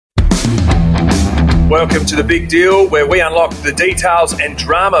Welcome to The Big Deal, where we unlock the details and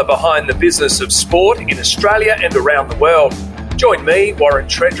drama behind the business of sport in Australia and around the world. Join me, Warren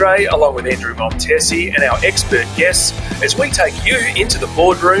Tredrea, along with Andrew Montesi and our expert guests as we take you into the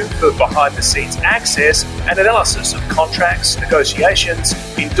boardroom for behind-the-scenes access and analysis of contracts, negotiations,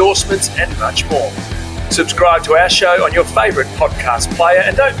 endorsements and much more. Subscribe to our show on your favourite podcast player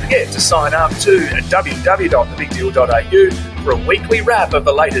and don't forget to sign up to www.thebigdeal.au for a weekly wrap of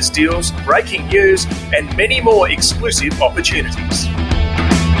the latest deals, breaking news and many more exclusive opportunities.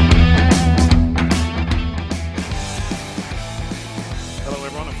 Hello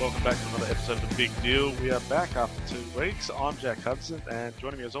everyone and welcome back to another episode of The Big Deal. We are back after 2 weeks. I'm Jack Hudson and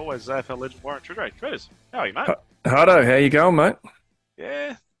joining me as always is AFL legend Warren Tredrea. Tredders, how are you, mate? Hardo, how you going, mate?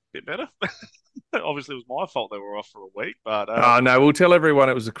 Yeah, a bit better. Obviously, it was my fault they were off for a week, but... no, we'll tell everyone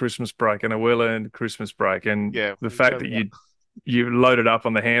it was a Christmas break and a well-earned Christmas break. And yeah, the fact that you loaded up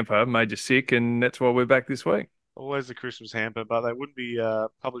on the hamper made you sick, and that's why we're back this week. Always the Christmas hamper, but they wouldn't be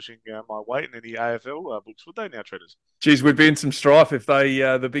publishing my weight in any AFL books, would they now, Tredders? Geez, we'd be in some strife if they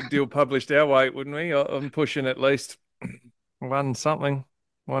the Big Deal published our weight, wouldn't we? I'm pushing at least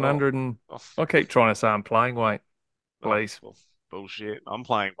 100 and... I keep trying to say I'm playing weight, please. Well, bullshit. I'm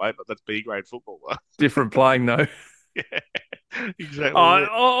playing weight, but that's B-grade football. Different playing, though. Yeah, exactly.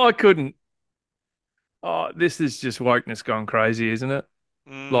 I couldn't. This is just wokeness gone crazy, isn't it?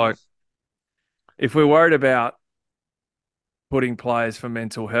 Like, if we're worried about putting players for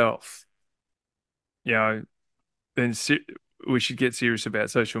mental health, then we should get serious about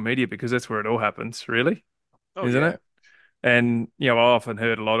social media because that's where it all happens, really, isn't it? And, I often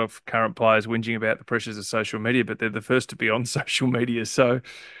heard a lot of current players whinging about the pressures of social media, but they're the first to be on social media. So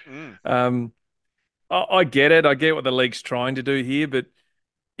I get it. I get what the league's trying to do here. But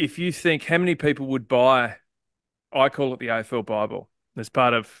if you think how many people would buy, I call it the AFL Bible. As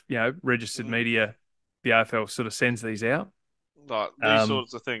part of, registered media, the AFL sort of sends these out. Like these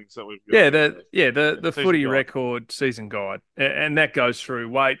sorts of things that we've got. The footy record season guide. And that goes through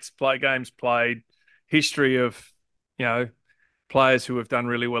weights, games played, history of, players who have done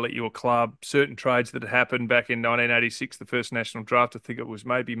really well at your club, certain trades that had happened back in 1986, the first national draft. I think it was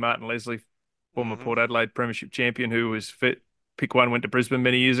maybe Martin Leslie, former Port Adelaide premiership champion, who was fit. Pick one, went to Brisbane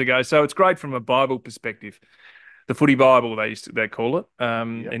many years ago. So it's great from a Bible perspective. The footy Bible, they call it,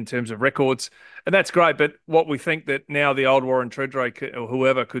 in terms of records. And that's great. But what we think that now the old Warren Tredrea or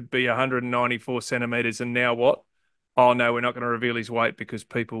whoever could be 194 centimetres and now what? Oh, no, we're not going to reveal his weight because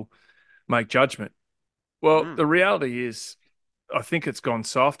people make judgment. Well, the reality is I think it's gone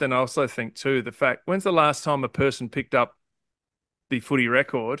soft. And I also think, too, the fact, when's the last time a person picked up the footy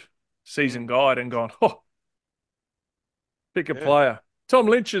record season guide and gone, pick a player. Tom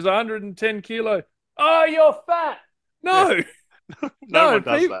Lynch is 110 kilo. Oh, you're fat. No. No one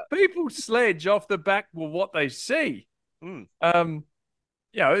does that. People sledge off the back of what they see.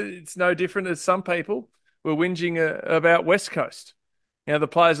 It's no different as some people were whinging about West Coast. The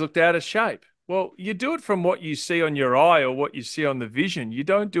players looked out of shape. Well, you do it from what you see on your eye or what you see on the vision. You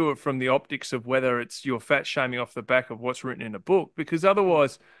don't do it from the optics of whether it's your fat shaming off the back of what's written in a book, because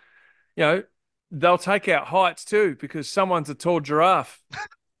otherwise, they'll take out heights too because someone's a tall giraffe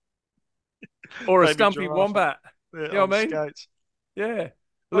or a stumpy wombat. Yeah, you know what I mean? Skates. Yeah.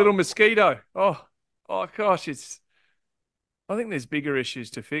 A little mosquito. Oh gosh, I think there's bigger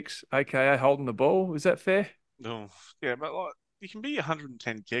issues to fix, aka holding the ball. Is that fair? No. Yeah, but you can be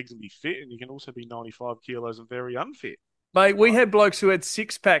 110 kegs and be fit, and you can also be 95 kilos and very unfit. Mate, we had blokes who had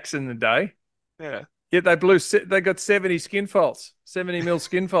six packs in the day. Yeah. Yet they got 70 skin folds, 70 mil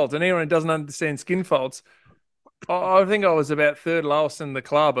skin folds. And anyone who doesn't understand skin folds, I think I was about third lowest in the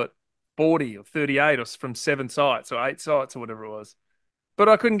club at 40 or 38 or from 7 sites or 8 sites or whatever it was. But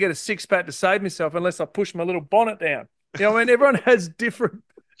I couldn't get a six-pack to save myself unless I pushed my little bonnet down. Everyone has different.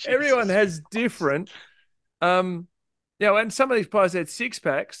 Everyone has different. And some of these players had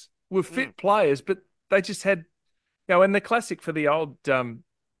six-packs, were fit players, but they just had, and the classic for the old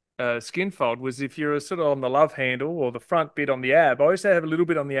skin fold was if you're sort of on the love handle or the front bit on the ab. I used to have a little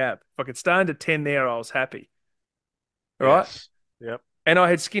bit on the ab. If I could stay under 10 there, I was happy. All right? Yes. Yep. And I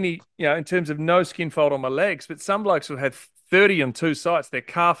had skinny, in terms of no skin fold on my legs, but some blokes will have 30 on 2 sides, their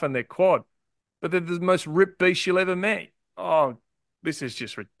calf and their quad. But they're the most ripped beast you'll ever meet. Oh, this is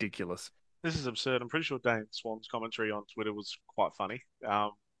just ridiculous. This is absurd. I'm pretty sure Dane Swan's commentary on Twitter was quite funny.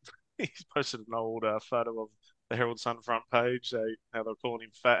 He's posted an old photo of the Herald Sun front page, how they're calling him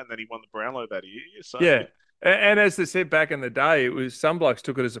fat, and then he won the Brownlow that year. So. Yeah. And as they said back in the day, it was some blokes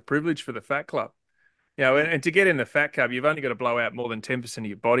took it as a privilege for the fat club. And to get in the fat club, you've only got to blow out more than 10% of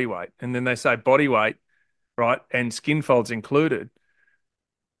your body weight. And then they say body weight, right, and skin folds included.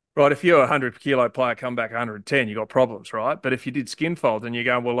 Right, if you're a 100 kilo player, come back 110, you got problems, right? But if you did skin fold and you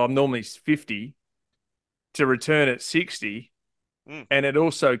go, well, I'm normally 50 to return at 60, Mm. and it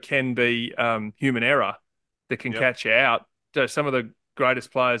also can be human error that can Yep. catch you out. So some of the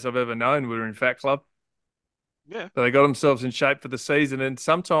greatest players I've ever known were in Fat Club. Yeah. So they got themselves in shape for the season, and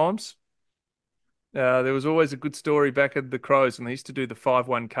sometimes there was always a good story back at the Crows when they used to do the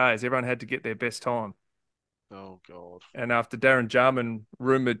 5-1Ks. Everyone had to get their best time. Oh God. And after Darren Jarman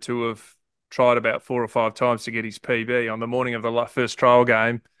rumoured to have tried about 4 or 5 times to get his PB on the morning of the first trial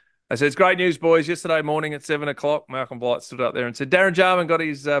game, I said, it's great news, boys. Yesterday morning at 7 o'clock, Malcolm Blight stood up there and said, Darren Jarman got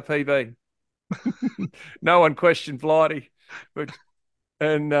his PB. No one questioned Blighty. But,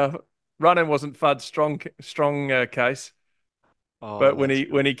 and running wasn't Fudd's strong case. Oh, But when that's he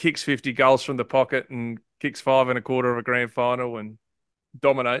good. when he kicks 50 goals from the pocket and kicks 5 1/4 of a grand final and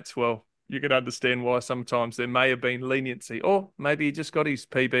dominates, well, you can understand why sometimes there may have been leniency, or maybe he just got his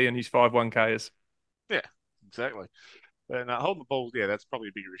PB and his 5-1Ks. Yeah, exactly. And holding the ball, yeah, that's probably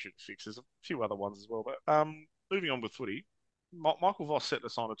a bigger issue to fix. There's a few other ones as well. But moving on with footy, Michael Voss set to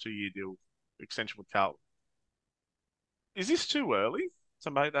sign a 2-year deal extension with Carlton. Is this too early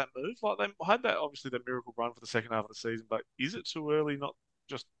to make that move? Like they had that obviously that miracle run for the second half of the season, but is it too early not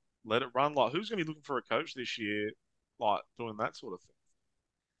just let it run? Like who's going to be looking for a coach this year, like doing that sort of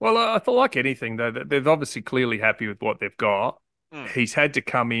Well, I feel like anything, though, they're obviously clearly happy with what they've got. thing? He's had to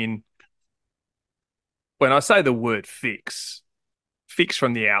come in, when I say the word fix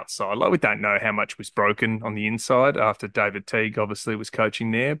from the outside. Like we don't know how much was broken on the inside after David Teague obviously was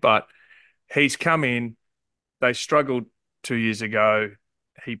coaching there, but he's come in. They struggled 2 years ago.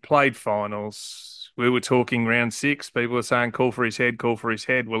 He played finals. We were talking round 6. People were saying, call for his head, call for his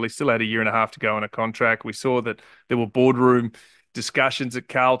head. Well, he still had a year and a half to go on a contract. We saw that there were boardroom discussions at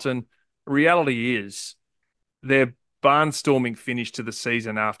Carlton. Reality is, their barnstorming finish to the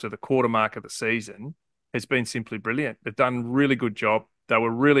season after the quarter mark of the season has been simply brilliant. They've done a really good job. They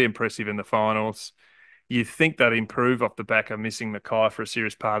were really impressive in the finals. You think they'd improve off the back of missing Mackay for a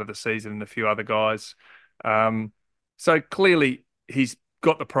serious part of the season and a few other guys. Um, so clearly he's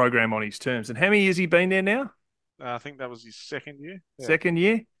got the program on his terms. And how many years he been there now? I think that was his second year. Yeah. Second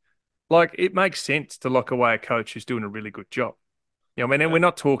year? Like, it makes sense to lock away a coach who's doing a really good job. I mean, and Yeah. we're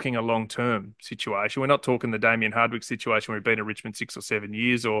not talking a long-term situation. We're not talking the Damien Hardwick situation where he's been at Richmond 6 or 7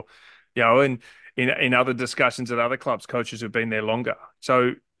 years, or, and in other discussions at other clubs, coaches who've been there longer.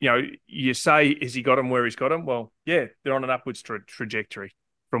 So, you say, has he got him where he's got him? Well, yeah, they're on an upwards trajectory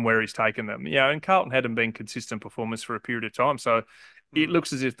from where he's taken them. And Carlton hadn't been consistent performance for a period of time. So it Mm.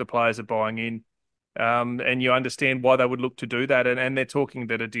 looks as if the players are buying in. And you understand why they would look to do that. And they're talking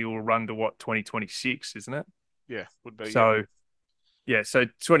that a deal will run to 2026, isn't it? Yeah, would be. Yep. So, yeah, so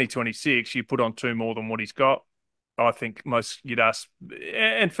 2026, you put on 2 more than what he's got. I think most you'd ask.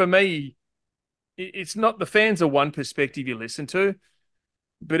 And for me, it's not, the fans are one perspective you listen to,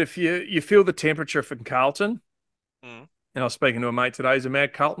 but if you feel the temperature from Carlton, Mm. and I was speaking to a mate today, he's a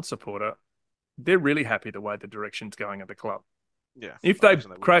mad Carlton supporter, they're really happy the way the direction's going at the club. Yeah, If I they imagine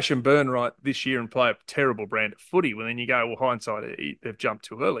they would crash and burn right this year and play a terrible brand of footy, well, then you go, well, hindsight, they've jumped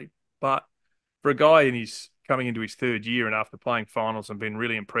too early. But for a guy coming into his 3rd year and after playing finals and been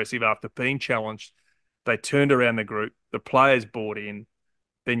really impressive, after being challenged, they turned around the group, the players bought in,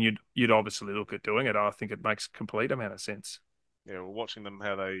 then you'd obviously look at doing it. I think it makes complete amount of sense. Yeah, well, watching them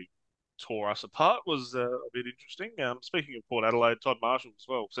how they tore us apart was a bit interesting. Speaking of Port Adelaide, Todd Marshall as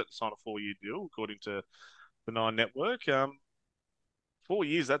well set to sign a 4-year deal according to the Nine Network. 4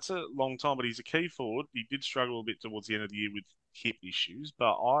 years, that's a long time, but he's a key forward. He did struggle a bit towards the end of the year with hip issues,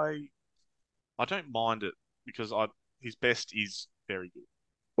 but I don't mind it because his best is very good.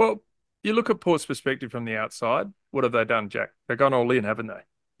 Well, you look at Port's perspective from the outside. What have they done, Jack? They've gone all in, haven't they?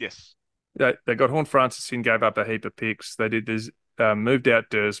 Yes. They got Horn Francis in, gave up a heap of picks. They did this, moved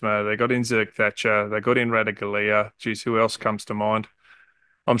out Dersma. They got in Zerk Thatcher. They got in Radagalia. Geez, who else comes to mind?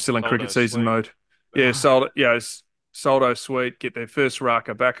 I'm still in cricket Soldo, season sweet. mode. Yeah, Soldo Sweet, get their first ruck,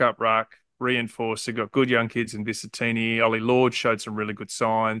 a backup ruck, reinforced. They've got good young kids in Visitini. Ollie Lord showed some really good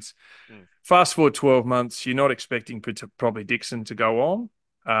signs. Mm. Fast forward 12 months, you're not expecting probably Dixon to go on.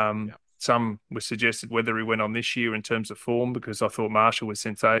 Yeah. Some were suggested whether he went on this year in terms of form, because I thought Marshall was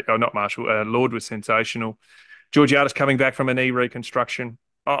sensational. Oh, not Marshall, Lord was sensational. Georgiades coming back from a knee reconstruction.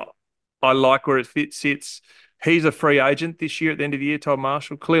 Oh, I like where it sits. He's a free agent this year at the end of the year, Todd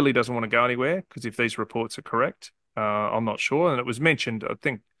Marshall. Clearly doesn't want to go anywhere, because if these reports are correct, I'm not sure. And it was mentioned, I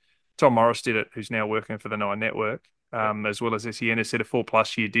think Tom Morris did it, who's now working for the Nine Network, as well as SEN, said a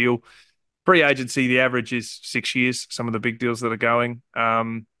 4+ year deal. Free agency, the average is 6 years, some of the big deals that are going.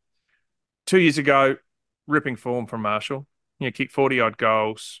 2 years ago, ripping form from Marshall. kicked 40-odd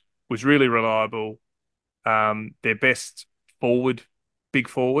goals, was really reliable. Their best forward, big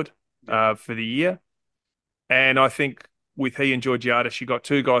forward for the year. And I think with he and Georgiades, you got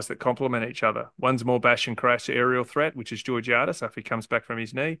two guys that complement each other. One's more bash and crash aerial threat, which is Georgiades if he comes back from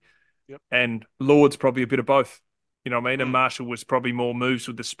his knee. Yep. And Lord's probably a bit of both. You know what I mean? And Mm. Marshall was probably more moves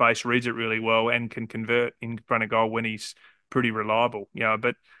with the space, reads it really well, and can convert in front of goal when he's pretty reliable.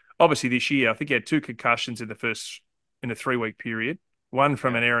 But obviously this year, I think he had two concussions in a 3-week period. One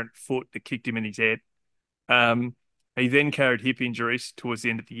from an errant foot that kicked him in his head. He then carried hip injuries towards the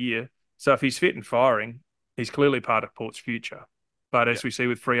end of the year. So if he's fit and firing, he's clearly part of Port's future. But as we see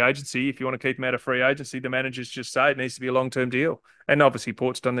with free agency, if you want to keep him out of free agency, the managers just say it needs to be a long-term deal. And obviously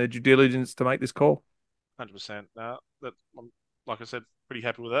Port's done their due diligence to make this call. 100%. I'm, like I said, pretty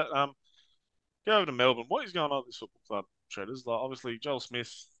happy with that. Go over to Melbourne. What is going on at this football club, Treaders? Like, obviously, Joel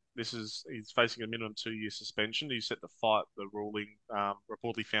Smith, he's facing a minimum 2-year suspension. He's set to fight the ruling,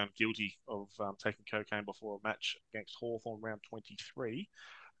 reportedly found guilty of taking cocaine before a match against Hawthorn round 23.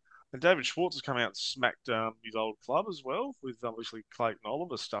 And David Schwartz has come out and smacked his old club as well, with obviously Clayton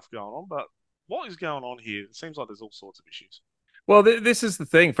Oliver stuff going on. But what is going on here? It seems like there's all sorts of issues. Well, this is the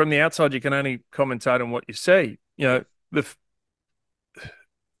thing. From the outside, you can only commentate on what you see.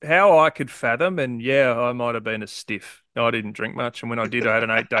 How I could fathom, and I might have been a stiff. I didn't drink much, and when I did, I had an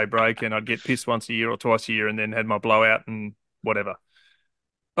 8-day break, and I'd get pissed once a year or twice a year, and then had my blowout and whatever.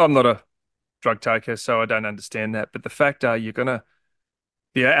 I'm not a drug taker, so I don't understand that. But the fact are,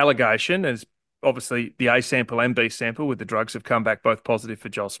 the allegation is obviously the A sample and B sample with the drugs have come back both positive for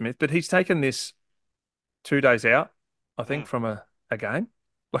Joel Smith, but he's taken this 2 days out, I think, from a game,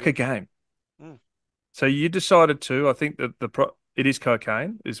 a game. Mm. So you decided to, I think that it is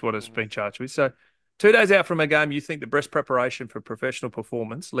cocaine is what it's been charged with. So 2 days out from a game, you think the best preparation for professional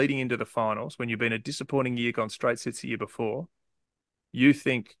performance leading into the finals, when you've been a disappointing year, gone straight sets the year before, you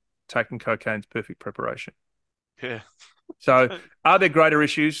think taking cocaine's perfect preparation. Yeah. So are there greater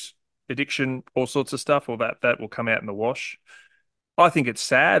issues, addiction, all sorts of stuff, or that will come out in the wash? I think it's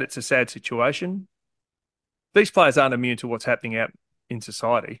sad. It's a sad situation. These players aren't immune to what's happening out in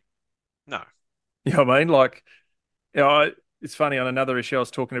society. No. You know what I mean? It's funny, on another issue, I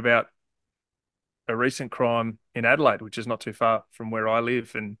was talking about a recent crime in Adelaide, which is not too far from where I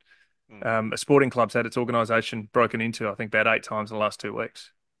live. And a sporting club's had its organisation broken into, I think, about 8 times in the last 2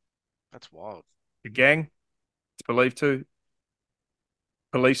 weeks. That's wild. A gang, it's believed to.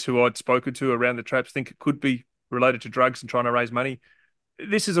 Police who I'd spoken to around the traps think it could be related to drugs and trying to raise money.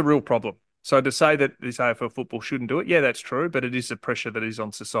 This is a real problem. So to say that this AFL football shouldn't do it, that's true, but it is the pressure that is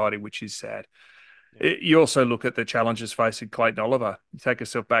on society, which is sad. Yeah. You also look at the challenges facing Clayton Oliver. You take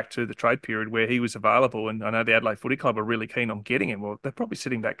yourself back to the trade period where he was available, and I know the Adelaide Footy Club are really keen on getting him. Well, they're probably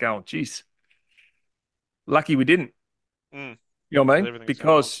sitting back going, geez, lucky we didn't. You know what I mean?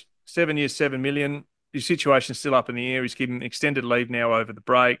 Because 7 years, 7 million, his situation's still up in the air. He's given extended leave now over the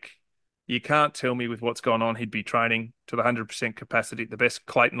break. You can't tell me with what's gone on he'd be training to the 100% capacity, the best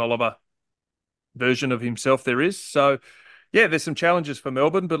Clayton Oliver version of himself there is. So, there's some challenges for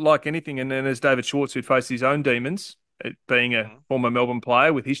Melbourne, but like anything, and then there's David Schwartz who faced his own demons, being a former Melbourne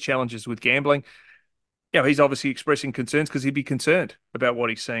player with his challenges with gambling. He's obviously expressing concerns because he'd be concerned about what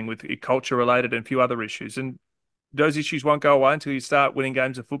he's seeing with culture-related and a few other issues. And those issues won't go away until you start winning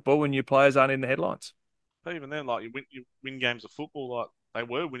games of football when your players aren't in the headlines. But even then, like you win games of football, like they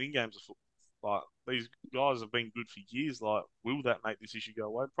were winning games of football. Like these guys have been good for years. Like, will that make this issue go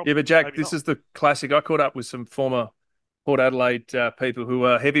away? Probably, but Jack, this is the classic. I caught up with some former Port Adelaide people who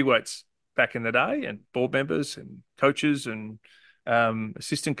were heavyweights back in the day, and board members and coaches and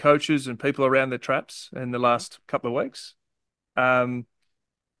assistant coaches and people around the traps in the last couple of weeks. And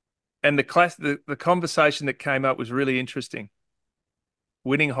the conversation that came up was really interesting.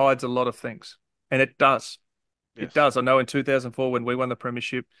 Winning hides a lot of things, and it does. Yes. It does. I know in 2004 when we won the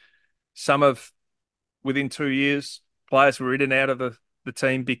premiership, within 2 years, players were in and out of the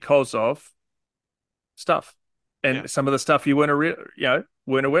team because of stuff. And some of the stuff you weren't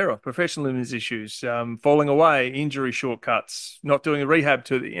aware of, professionalism issues, falling away, injury shortcuts, not doing a rehab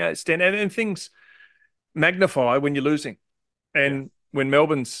to the extent, and things magnify when you're losing. And when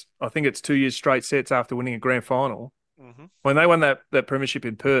Melbourne's, I think it's 2 years straight sets after winning a grand final, when they won that premiership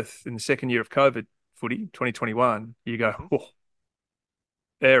in Perth in the second year of COVID footy, 2021, you go,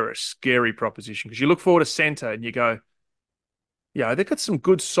 they're a scary proposition, because you look forward to centre and you go, they've got some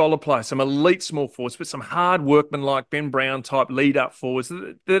good solid players, some elite small forwards, but some hard workman-like Ben Brown type lead-up forwards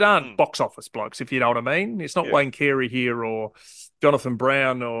that aren't box office blokes, if you know what I mean. It's not Wayne Carey here or Jonathan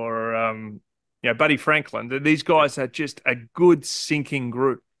Brown or Buddy Franklin. These guys are just a good sinking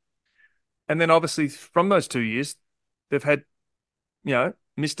group. And then obviously from those 2 years, they've had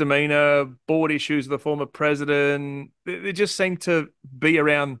misdemeanor, board issues with the former president. They just seem to be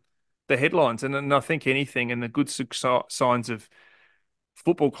around the headlines. And I think anything and the good signs of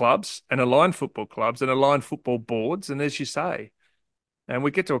football clubs and aligned football clubs and aligned football boards. And as you say, and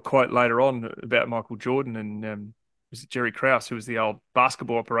we get to a quote later on about Michael Jordan and was it Jerry Krause, who was the old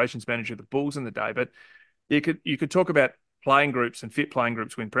basketball operations manager of the Bulls in the day. But you could talk about playing groups and fit playing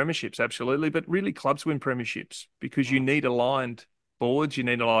groups win premierships, absolutely, but really clubs win premierships because you need aligned boards, you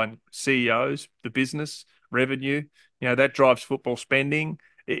need aligned CEOs, the business, revenue, that drives football spending.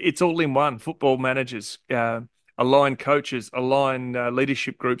 It's all in one. Football managers, aligned coaches, aligned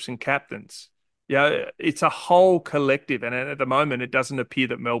leadership groups and captains. It's a whole collective, and at the moment, it doesn't appear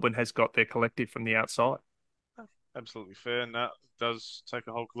that Melbourne has got their collective from the outside. Absolutely fair, and that does take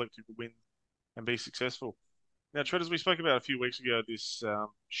a whole collective to win and be successful. Now, Tread, as we spoke about a few weeks ago, this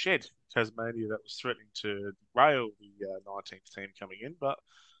shed in Tasmania that was threatening to derail the 19th team coming in, but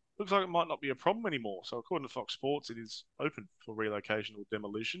looks like it might not be a problem anymore. So according to Fox Sports, it is open for relocation or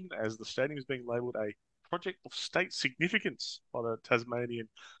demolition as the stadium is being labelled a project of state significance by the Tasmanian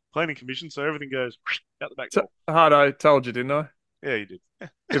Planning Commission. So everything goes out the back door. Hardo, told you, didn't I? Yeah, you did.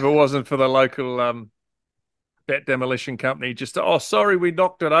 If it wasn't for the local bet demolition company, sorry, we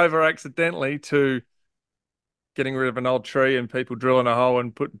knocked it over accidentally, to getting rid of an old tree and people drilling a hole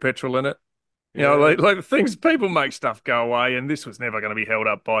and putting petrol in it. Like things, people make stuff go away, and this was never going to be held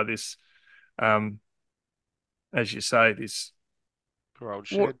up by this, as you say, this poor old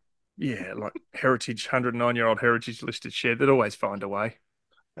shed. Like heritage, 109-year-old heritage listed shed. They'd always find a way.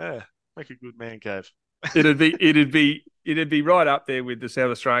 Yeah, make a good man cave. It'd be right up there with the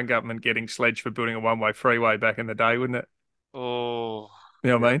South Australian government getting sledged for building a one-way freeway back in the day, wouldn't it? Oh, you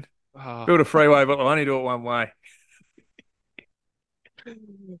know what I mean? Build a freeway, but we'll only do it one way.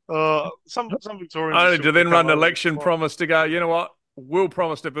 Some Victorians only to then run an election promise to go, you know what? We'll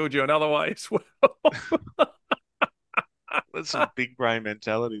promise to build you another way as well. That's some big brain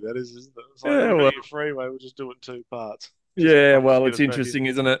mentality, that is, isn't it? It's like, your freeway, we'll just do it in two parts. It's interesting,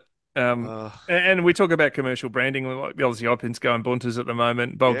 isn't it? And we talk about commercial branding, like the Aussie Opens going bunters at the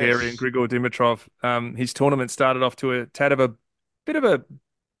moment. Bulgarian Grigor Dimitrov, his tournament started off to a tad of a bit of a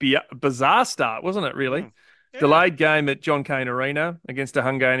bizarre start, wasn't it? Really, delayed game at John Cain Arena against a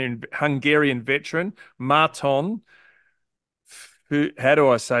Hungarian veteran, Marton. How do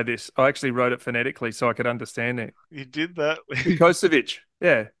I say this? I actually wrote it phonetically so I could understand it. You did that, Vukocevic.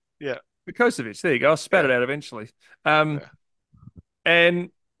 Yeah. Vukocevic. There you go. I spat it out eventually. And the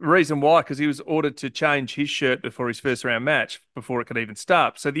reason why, because he was ordered to change his shirt before his first round match, before it could even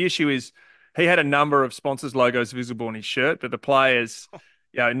start. So the issue is he had a number of sponsors' logos visible on his shirt, but the players,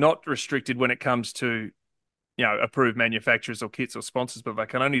 not restricted when it comes to, approved manufacturers or kits or sponsors, but they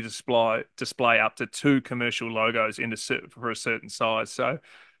can only display up to 2 commercial logos for a certain size. So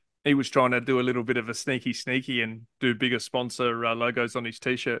he was trying to do a little bit of a sneaky and do bigger sponsor logos on his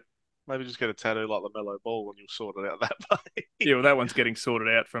T-shirt. Maybe just get a tattoo like the Mellow Ball and you'll sort it out that way. Yeah, well, that one's getting sorted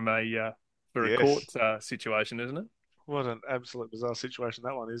out from a court situation, isn't it? What an absolute bizarre situation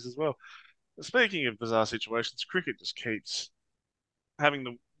that one is as well. Speaking of bizarre situations, cricket just keeps having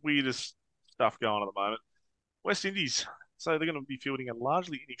the weirdest stuff going at the moment. West Indies, so they're going to be fielding a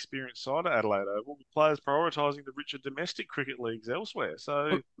largely inexperienced side at Adelaide Oval, with players prioritising the richer domestic cricket leagues elsewhere.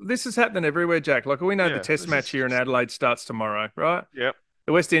 So this is happening everywhere, Jack. Like we know the Test match here in Adelaide starts tomorrow, right? Yep.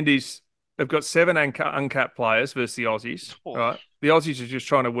 The West Indies have got 7 uncapped players versus the Aussies, right? The Aussies are just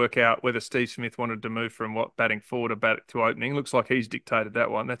trying to work out whether Steve Smith wanted to move from batting forward to opening. Looks like he's dictated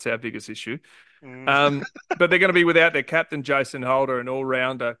that one. That's our biggest issue. But they're going to be without their captain Jason Holder and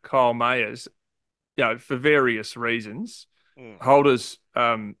all-rounder Kyle Mayers, for various reasons. Holder's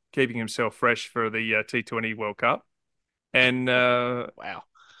keeping himself fresh for the T20 World Cup. And wow.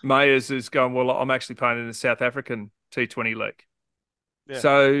 Mayers is going, well, I'm actually playing in the South African T20 league. Yeah.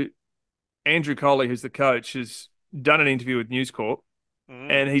 So Andrew Coley, who's the coach, has done an interview with News Corp,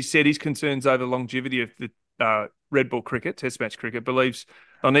 and he said his concerns over the longevity of the red ball cricket, Test match cricket, believes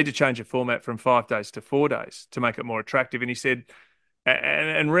they'll need to change the format from 5 days to 4 days to make it more attractive. And he said,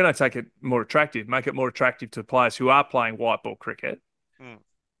 and when I take it more attractive, make it more attractive to players who are playing white ball cricket.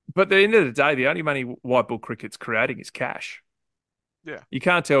 But at the end of the day, the only money white ball cricket's creating is cash. Yeah. You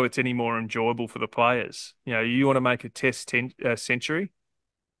can't tell it's any more enjoyable for the players. You want to make a Test century,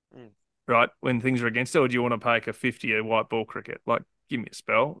 right, when things are against it, or do you want to make a 50 at white ball cricket? Like, give me a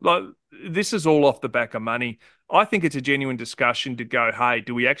spell. Like, this is all off the back of money. I think it's a genuine discussion to go, hey,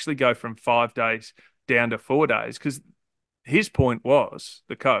 do we actually go from 5 days down to 4 days? Because his point was,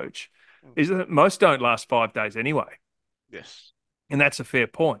 the coach, is that most don't last 5 days anyway. Yes. And that's a fair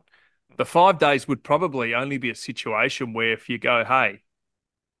point. The 5 days would probably only be a situation where if you go, hey,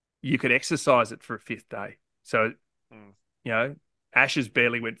 you could exercise it for a fifth day. So, Mm. Ashes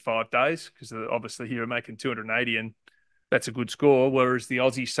barely went 5 days because obviously you were making 280 and that's a good score. Whereas the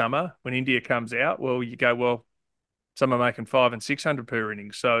Aussie summer, when India comes out, well, you go, well, some are making 500 and 600 per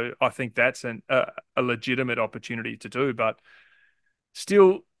innings. So I think that's a legitimate opportunity to do. But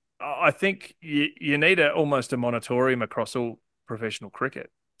still, I think you need almost a moratorium across all professional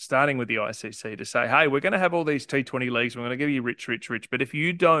cricket, starting with the ICC to say, hey, we're going to have all these T20 leagues. We're going to give you rich. But if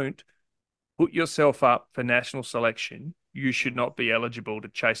you don't put yourself up for national selection, you should Mm. not be eligible to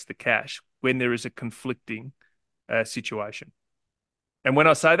chase the cash when there is a conflicting situation. And when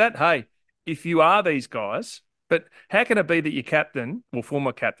I say that, hey, if you are these guys, but how can it be that your captain, well,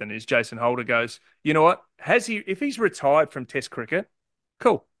 former captain is Jason Holder, goes, you know what? If he's retired from Test cricket,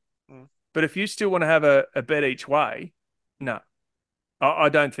 cool. Mm. But if you still want to have a bet each way, no, I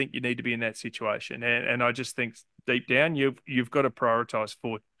don't think you need to be in that situation. And I just think deep down, you've got to prioritise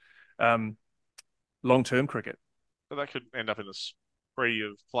for long-term cricket. But that could end up in a spree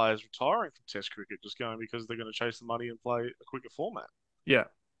of players retiring from Test cricket, just going because they're going to chase the money and play a quicker format. Yeah,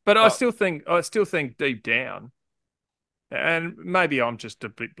 but I But still think deep down, and maybe I'm just a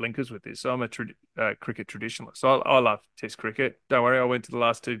bit blinkers with this. I'm a cricket traditionalist. I love Test cricket. Don't worry, I went to the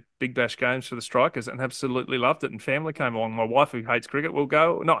last two Big Bash games for the Strikers and absolutely loved it. And family came along. My wife, who hates cricket, will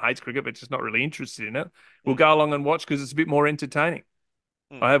go. Not hates cricket, but just not really interested in it. We'll mm, go along and watch because it's a bit more entertaining.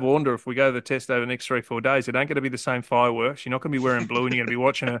 mm. I have warned her if we go to the Test over the next 3-4 days, it ain't going to be the same fireworks. You're not going to be wearing blue, and you're going to be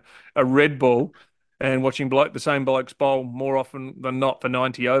watching a red ball and watching the same blokes bowl more often than not for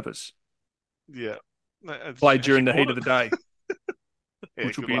 90 overs Yeah, played has she during the heat bought of it? the day, Yeah,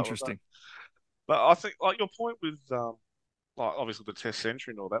 which will good be luck with that. interesting. But I think like your point with like obviously the Test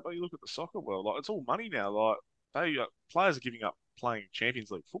century and all that, but you look at the soccer world, like it's all money now. Like players are giving up playing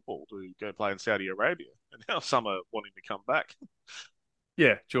Champions League football to go play in Saudi Arabia, and now some are wanting to come back.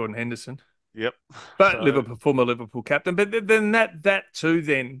 Yeah, Jordan Henderson, Yep. but So Former Liverpool captain. But then that too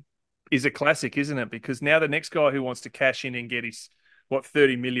then is a classic, isn't it? Because now the next guy who wants to cash in and get his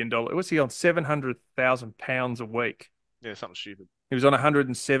 $30 million, what's he on, £700,000 a week? yeah, something stupid. He was on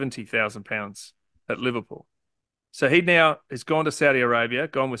 £170,000 at Liverpool. So he now has gone to Saudi Arabia,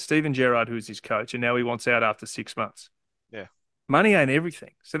 gone with Steven Gerrard, who's his coach, and now he wants out after 6 months. Yeah. Money ain't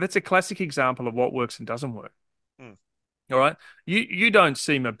everything. So that's a classic example of what works and doesn't work. Mm. All right. You don't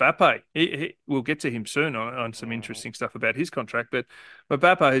see Mbappe. We'll get to him soon on some Hmm. interesting stuff about his contract. But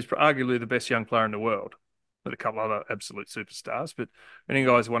Mbappe is arguably the best young player in the world, with a couple other absolute superstars. But many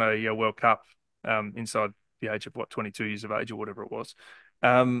guys won a World Cup inside the age of 22 years of age or whatever it was.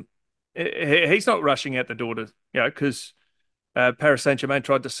 He's not rushing out the door to, because Paris Saint-Germain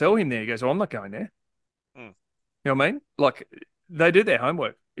tried to sell him there. He goes, oh, I'm not going there. Mm. You know what I mean? Like, they do their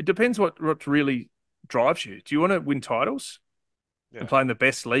homework. It depends what really drives you. Do you want to win titles and Yeah. play in the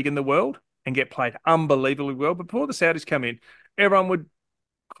best league in the world and get played unbelievably well? But before the Saudis come in, everyone would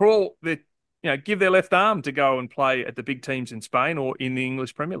give their left arm to go and play at the big teams in Spain or in the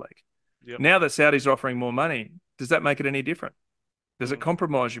English Premier League. Yep. Now that Saudis are offering more money, does that make it any different? Does it Mm.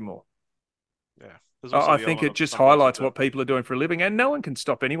 compromise you more? Yeah. There's also I the think element it of just some guys with highlights the what people are doing for a living, and no one can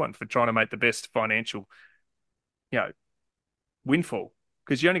stop anyone for trying to make the best financial, windfall,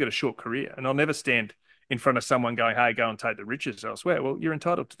 because you only got a short career. And I'll never stand in front of someone going, hey, go and take the riches elsewhere. Well, you're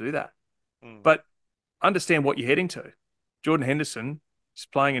entitled to do that. mm. But understand what you're heading to. Jordan Henderson is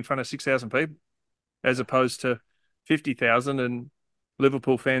playing in front of 6,000 people as Yeah. opposed to 50,000 and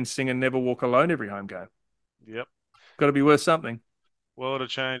Liverpool fans singing Never Walk Alone every home game. Yep. Got to be worth something. World of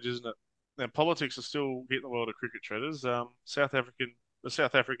change, isn't it? Now politics are still hitting the world of cricket treaders. The South African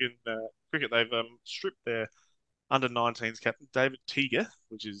cricket, they've stripped their under-19s captain David Teager,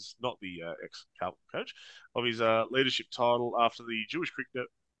 which is not the ex-Carlton coach, of his leadership title after the Jewish cricketer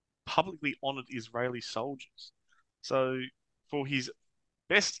publicly honoured Israeli soldiers. So, for his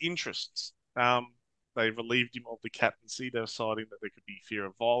best interests, they relieved him of the captaincy. They're citing that there could be fear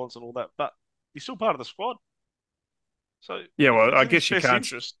of violence and all that, but he's still part of the squad. So, Yeah, if well, it's I in his guess you best can't.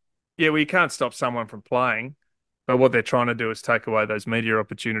 interest, Yeah, well, you can't stop someone from playing, but what they're trying to do is take away those media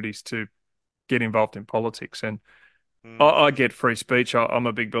opportunities to get involved in politics. And I mm, get free speech. I'm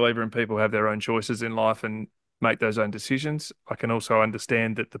a big believer in people have their own choices in life and make those own decisions. I can also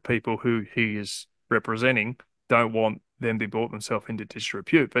understand that the people who he is representing don't want them to brought themselves into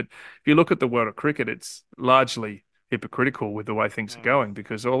disrepute. But if you look at the world of cricket, it's largely hypocritical with the way things are mm, going,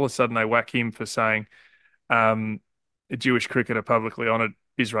 because all of a sudden they whack him for saying um, a Jewish cricketer publicly honoured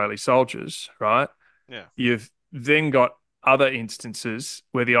Israeli soldiers, right? yeah, You've then got other instances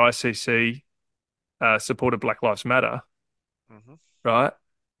where the ICC supported Black Lives Matter, hmm right?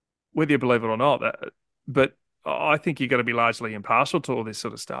 whether you believe it or not. But I think you've got to be largely impartial to all this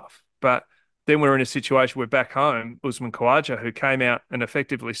sort of stuff. But then we're in a situation where back home, Usman Khawaja, who came out and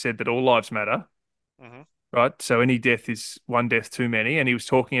effectively said that all lives matter, Mm-hmm. right? So any death is one death too many. And he was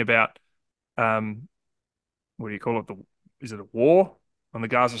talking about, um, what do you call it? Is it a war on the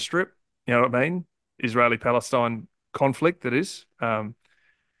Gaza Mm. Strip? You know what I mean? Israeli-Palestine conflict, that is.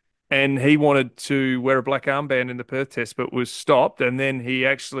 And he wanted to wear a black armband in the Perth test, but was stopped. And then he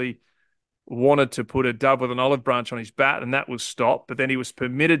actually wanted to put a dove with an olive branch on his bat, and that was stopped. But then he was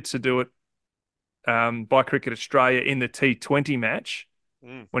permitted to do it by Cricket Australia in the T20 match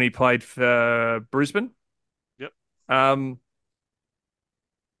Mm. when he played for Brisbane. Yep. Um,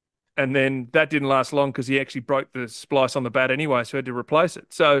 and then that didn't last long because he actually broke the splice on the bat anyway, so he had to replace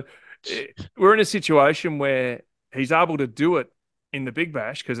it. So we're in a situation where he's able to do it in the Big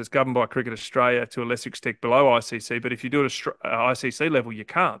Bash because it's governed by Cricket Australia to a lesser extent below ICC. But if you do it at ICC level, you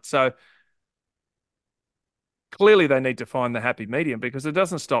can't. So clearly they need to find the happy medium because it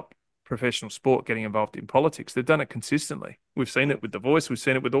doesn't stop professional sport getting involved in politics. They've done it consistently. We've seen Mm. it with The Voice. We've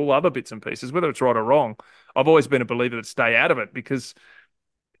seen it with all other bits and pieces, whether it's right or wrong. I've always been a believer that stay out of it because,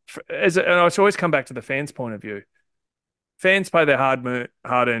 and I always come back to the fans' point of view. Fans pay their hard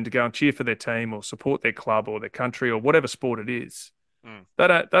earned to go and cheer for their team or support their club or their country or whatever sport it is. Mm. They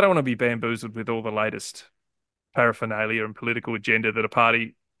don't want to be bamboozled with all the latest paraphernalia and political agenda that a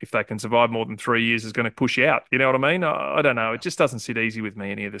party, if they can survive more than 3 years, is going to push out. You know what I mean? I don't know. It just doesn't sit easy with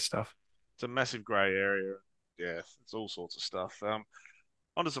me, any of this stuff. It's a massive grey area. Yeah, it's all sorts of stuff.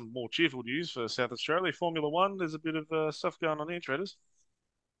 On to some more cheerful news for South Australia. Formula One, there's a bit of stuff going on here, traders.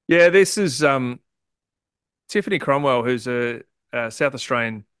 Yeah, this is Tiffany Cromwell, who's a South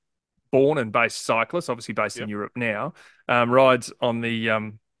Australian born and based cyclist, obviously based in Yep, Europe now, rides on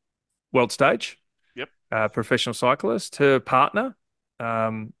the world stage, yep. professional cyclist. Her partner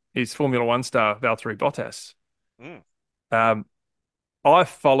is Formula One star Valtteri Bottas. Mm, Um, I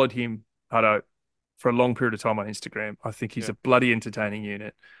followed him, Hutto, for a long period of time on Instagram. I think he's yeah, a bloody entertaining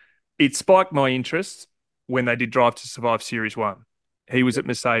unit. It spiked my interest when they did Drive to Survive Series 1. He was yep. at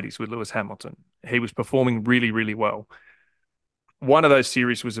Mercedes with Lewis Hamilton. He was performing really, really well. One of those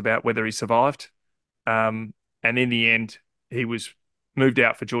series was about whether he survived. And in the end, he was moved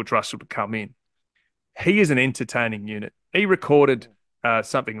out for George Russell to come in. He is an entertaining unit. He recorded Mm.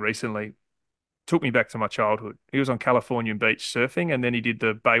 something recently, took me back to my childhood. He was on Californian beach surfing, and then he did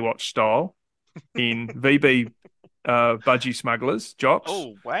the Baywatch style in VB budgie smugglers, jocks,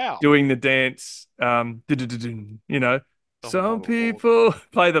 Oh, wow. doing the dance. You know, Oh, my some Lord. people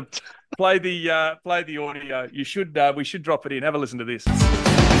play the audio. We should drop it in. Have a listen to this.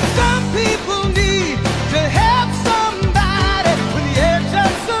 Some people need to have somebody when the edge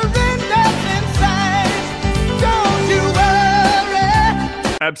of surrender's inside. Don't you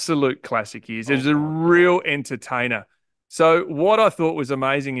worry. Absolute classic he is. He's Oh, a my real entertainer. So what I thought was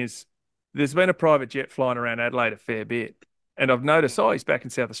amazing is there's been a private jet flying around Adelaide a fair bit. And I've noticed, God. he's back in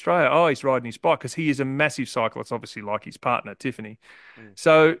South Australia. Oh, he's riding his bike because he is a massive cyclist, obviously, like his partner, Tiffany. Mm,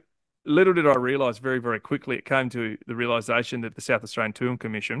 So little did I realise very, very quickly, it came to the realisation that the South Australian Touring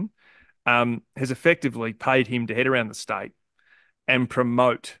Commission has effectively paid him to head around the state and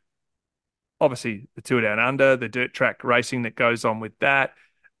promote, obviously, the Tour Down Under, the dirt track racing that goes on with that.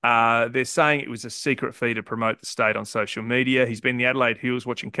 They're saying it was a secret fee to promote the state on social media. He's been in the Adelaide Hills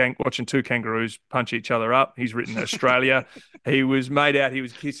watching two kangaroos punch each other up. He's written Australia. He was made out he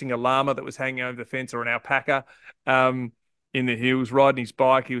was kissing a llama that was hanging over the fence or an alpaca in the hills, riding his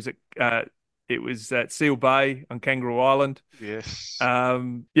bike. It was at Seal Bay on Kangaroo Island. Yes.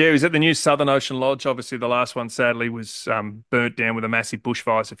 He was at the new Southern Ocean Lodge. Obviously, the last one sadly was burnt down with a massive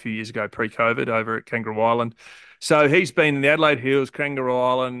bushfires a few years ago, pre-COVID, over at Kangaroo Island. So he's been in the Adelaide Hills, Kangaroo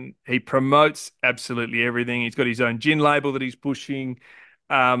Island. He promotes absolutely everything. He's got his own gin label that he's pushing.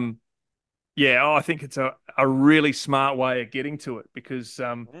 I think it's a really smart way of getting to it because as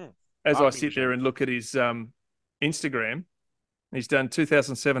I Marketing sit there machine. and look at his Instagram, he's done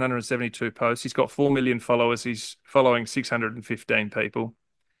 2,772 posts. He's got 4 million followers. He's following 615 people.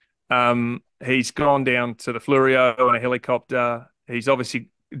 He's gone down to the Flurio on a helicopter. He's obviously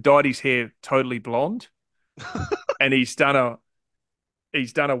dyed his hair totally blonde, and he's done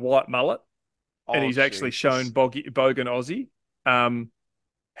a white mullet, and Oh, he's actually shown Jesus. Bogan Aussie.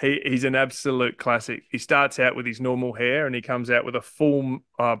 He's an absolute classic. He starts out with his normal hair, and he comes out with a full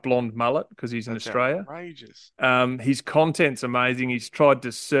blonde mullet because he's in That's Australia. outrageous. His content's amazing. He's tried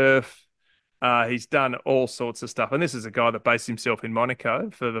to surf. He's done all sorts of stuff. And this is a guy that based himself in Monaco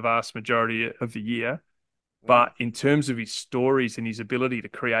for the vast majority of the year. Mm. But in terms of his stories and his ability to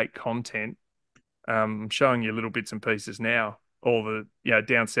create content, I'm showing you little bits and pieces now. all the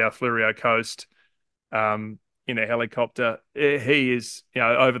down south Fleurieu coast in a helicopter. He is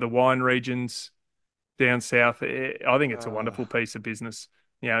over the wine regions down south. I think it's a wonderful piece of business.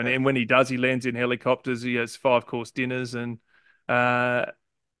 And when he does, he lands in helicopters. He has 5-course dinners and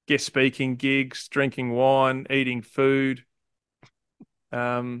guest speaking gigs, drinking wine, eating food.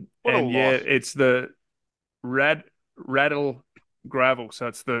 It's the Rattle Gravel. So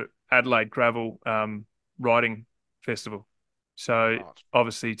it's the Adelaide Gravel riding festival. So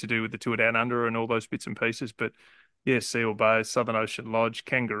obviously to do with the Tour Down Under and all those bits and pieces. But yeah, Seal Bay, Southern Ocean Lodge,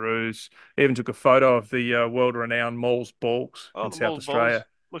 kangaroos. Even took a photo of the world-renowned Moles Balls in South Australia.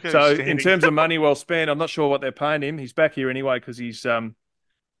 So in terms of money well spent, I'm not sure what they're paying him. He's back here anyway because he's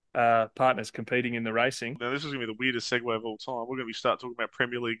partners competing in the racing. Now, this is going to be the weirdest segue of all time. We're going to start talking about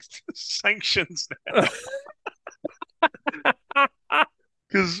Premier League sanctions now.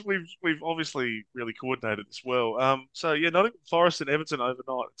 Because we've obviously really coordinated this well. Nottingham Forest and Everton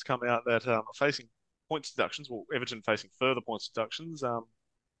overnight, it's come out that facing points deductions, well, Everton facing further points deductions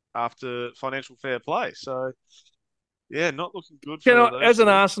after financial fair play. So, yeah, not looking good for those as an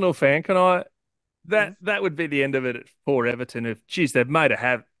two. Arsenal fan, that would be the end of it for Everton. They've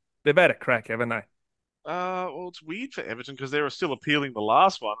had a crack, haven't they? Well, it's weird for Everton because they were still appealing the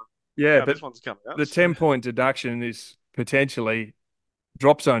last one. Yeah, but this one's coming out. The 10-point deduction is potentially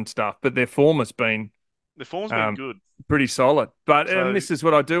drop zone stuff, but their form has been good, pretty solid. But this is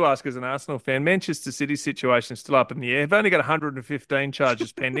what I do ask as an Arsenal fan: Manchester City's situation is still up in the air. They've only got 115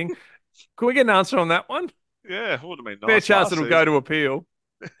 charges pending. Can we get an answer on that one? Yeah, it would have been nice. Fair chance it'll go to appeal.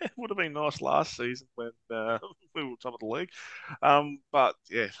 It would have been nice last season when we were top of the league. But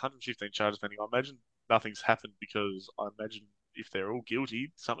yeah, 115 charges pending. I imagine nothing's happened because I imagine if they're all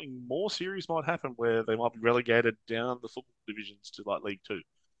guilty, something more serious might happen where they might be relegated down the football divisions to like League Two.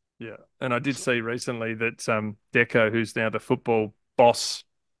 Yeah, and I did see recently that Deco, who's now the football boss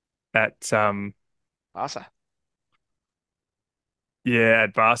at Barca. Yeah,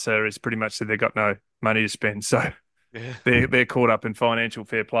 at Barca, has pretty much said they've got no money to spend. So yeah, they're caught up in financial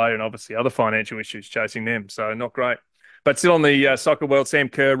fair play and obviously other financial issues chasing them. So not great. But still on the soccer world, Sam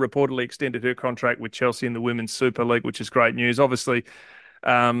Kerr reportedly extended her contract with Chelsea in the Women's Super League, which is great news. Obviously,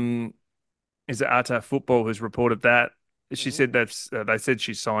 is it Ata Football who's reported that? She said they said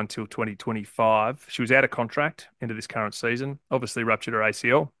she's signed till 2025. She was out of contract into this current season, obviously ruptured her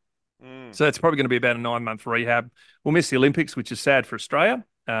ACL. So it's probably going to be about a 9-month rehab. We'll miss the Olympics, which is sad for Australia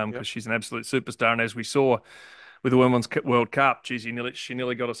because she's an absolute superstar. And as we saw with the Women's World Cup, geez, she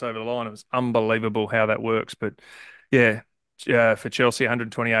nearly got us over the line. It was unbelievable how that works. But yeah, for Chelsea,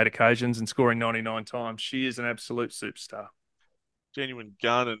 128 occasions and scoring 99 times. She is an absolute superstar. Genuine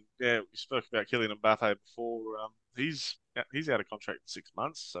gun. And yeah, we spoke about Kylian Mbappe before. He's out of contract in 6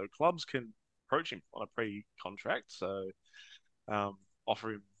 months, so clubs can approach him on a pre-contract. So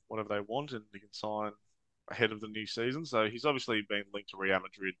offer him whatever they want, and he can sign ahead of the new season. So he's obviously been linked to Real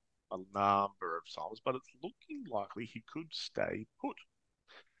Madrid a number of times, but it's looking likely he could stay put.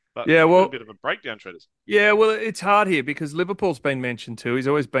 But yeah, well, a bit of a breakdown, Treaders. Yeah, well, it's hard here because Liverpool's been mentioned too. He's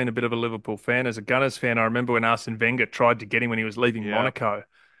always been a bit of a Liverpool fan. As a Gunners fan, I remember when Arsene Wenger tried to get him when he was leaving Monaco.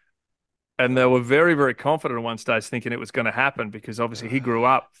 And they were very, very confident at one stage thinking it was going to happen because obviously he grew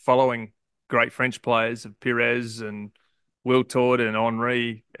up following great French players of Pires and Wiltord and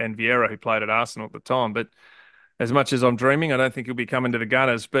Henry and Vieira, who played at Arsenal at the time. But as much as I'm dreaming, I don't think he'll be coming to the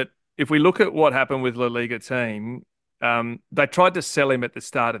Gunners. But if we look at what happened with La Liga team, they tried to sell him at the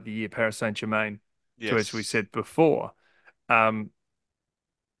start of the year, Paris Saint-Germain, so as we said before.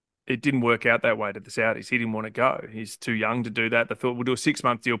 It didn't work out that way to the Saudis. He didn't want to go. He's too young to do that. They thought, we'll do a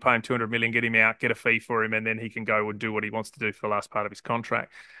 6-month deal, pay him 200 million, get him out, get a fee for him, and then he can go and do what he wants to do for the last part of his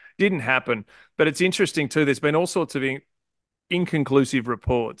contract. Didn't happen. But it's interesting too. There's been all sorts of inconclusive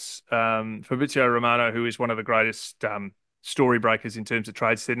reports. Fabrizio Romano, who is one of the greatest story breakers in terms of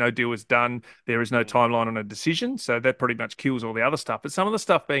trade, said no deal was done. There is no timeline on a decision. So that pretty much kills all the other stuff. But some of the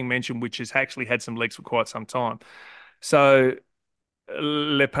stuff being mentioned, which has actually had some leaks for quite some time. So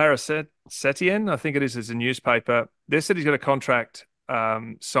Le Parisien, I think it is a newspaper, they said he's got a contract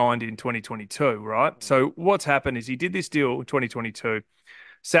signed in 2022, right? So what's happened is he did this deal in 2022,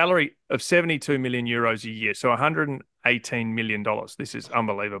 salary of 72 million euros a year, so $118 million. This is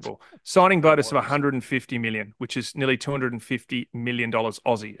unbelievable. Signing bonus of 150 million, which is nearly $250 million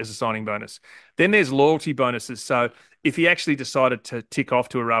Aussie as a signing bonus. Then there's loyalty bonuses. So if he actually decided to tick off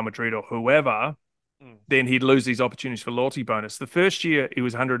to a Real Madrid or whoever, then he'd lose these opportunities for loyalty bonus. The first year, it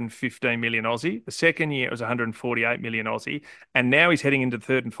was 115 million Aussie. The second year, it was 148 million Aussie. And now he's heading into the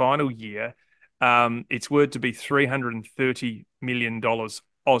third and final year. It's word to be $330 million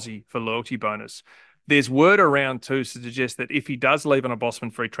Aussie for loyalty bonus. there's word around too to suggest that if he does leave on a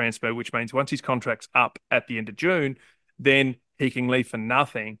Bosman free transfer, which means once his contract's up at the end of June, then he can leave for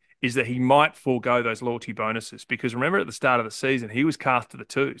nothing, is that he might forego those loyalty bonuses. Because remember at the start of the season, he was cast to the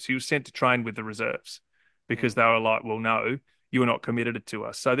twos. He was sent to train with the reserves because they were like, well, no, you are not committed to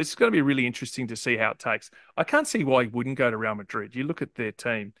us. So this is going to be really interesting to see how it takes. I can't see why he wouldn't go to Real Madrid. You look at their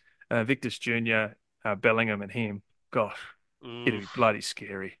team, Victor Jr., Bellingham and him. Gosh, it'd be bloody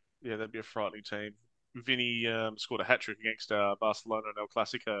scary. Yeah, that'd be a frightening team. Vinny scored a hat-trick against Barcelona in El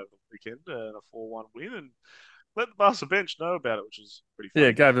Clasico over the weekend, and a 4-1 win, and let the Barca bench know about it, which was pretty funny.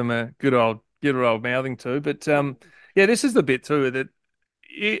 Yeah, gave him a good old mouthing too. But yeah, this is the bit too that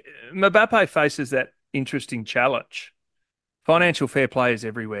Mbappe faces that interesting challenge. Financial fair play is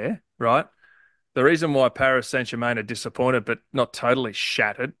everywhere, right? The reason why Paris Saint-Germain are disappointed but not totally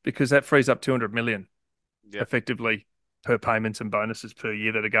shattered, because that frees up 200 million effectively per payments and bonuses per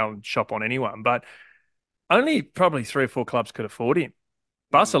year that are going to shop on anyone. But only probably 3 or 4 clubs could afford him.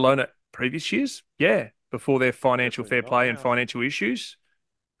 Barcelona previous years, before their financial fair play and financial issues,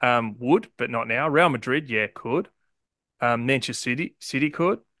 would, but not now. Real Madrid, could. Manchester City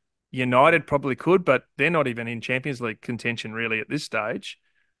could. United probably could, but they're not even in Champions League contention really at this stage.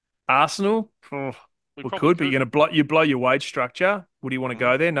 Arsenal, could, but you're going to blow your wage structure. Would you want to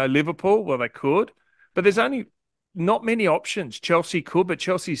go there? No. Liverpool, well, they could, but there's only not many options. Chelsea could, but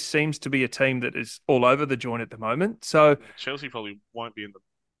Chelsea seems to be a team that is all over the joint at the moment. So Chelsea probably won't be in the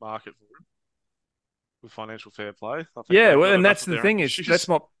market for it with financial fair play. I think well, and that's the thing is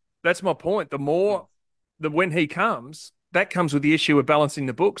that's my point. The more when he comes, that comes with the issue of balancing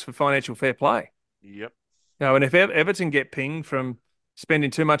the books for financial fair play. Yep. And if Everton get pinged from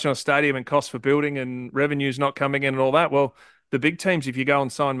spending too much on a stadium and costs for building and revenues not coming in and all that, well, the big teams, if you go and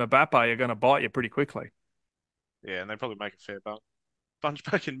sign Mbappe, are going to bite you pretty quickly. Yeah, and they probably make a fair bunch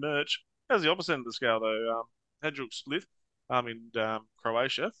back in merch. How's the opposite end of the scale, though? Hajduk Split in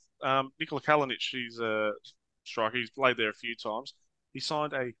Croatia. Nikola Kalinic, he's a striker. He's played there a few times. He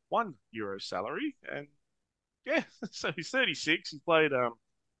signed a €1 salary, and so he's 36. He's played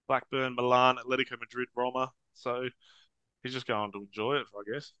Blackburn, Milan, Atletico Madrid, Roma. So he's just going to enjoy it,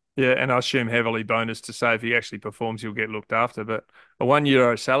 I guess. Yeah, and I assume heavily bonus to say if he actually performs, he'll get looked after. But a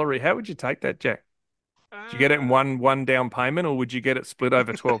 €1 salary, how would you take that, Jack? Did you get it in one down payment, or would you get it split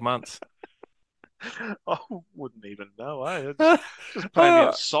over 12 months? I wouldn't even know, eh? Just pay me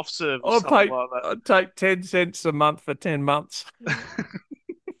a soft serve or something like that. I'd take 10 cents a month for 10 months.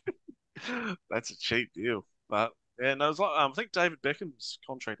 That's a cheap deal. But yeah, no, I think David Beckham's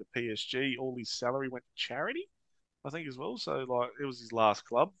contract at PSG, all his salary went to charity, I think as well. So it was his last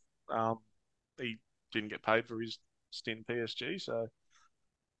club. He didn't get paid for his stint in PSG, so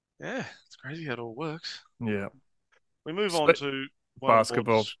yeah, it's crazy how it all works. Yeah. We move on to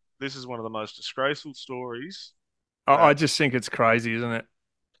basketball. This is one of the most disgraceful stories. I just think it's crazy, isn't it?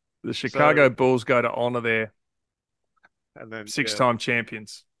 The Chicago Bulls go to honor their and then 6-time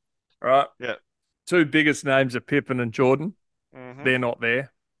champions. Right? Yeah. 2 biggest names are Pippen and Jordan. Mm-hmm. They're not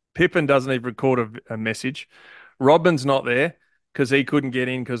there. Pippen doesn't even record a message. Rodman's not there because he couldn't get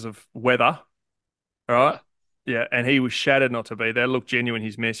in because of weather. All right? Yeah, and he was shattered not to be there. Looked genuine,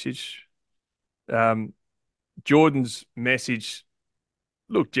 his message. Jordan's message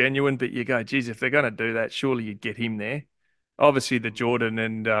looked genuine, but you go, geez, if they're going to do that, surely you'd get him there. Obviously, the Jordan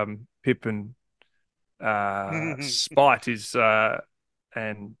and Pippen spite is,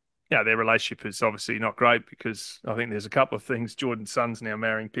 and their relationship is obviously not great because I think there's a couple of things. Jordan's son's now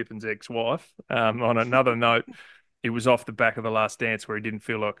marrying Pippen's ex-wife. On another note, it was off the back of The Last Dance where he didn't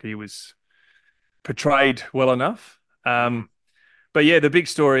feel like he was portrayed well enough. But yeah, the big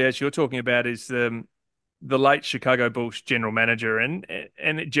story, as you're talking about, is the late Chicago Bulls general manager and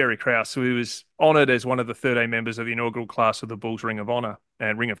Jerry Krause, who was honoured as one of the 13 members of the inaugural class of the Bulls Ring of Honor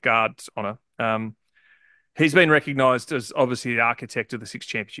and Ring of Guards Honor. He's been recognised as obviously the architect of the 6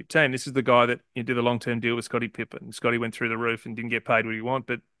 championship team. This is the guy that did the long-term deal with Scottie Pippen. Scottie went through the roof and didn't get paid what he wanted,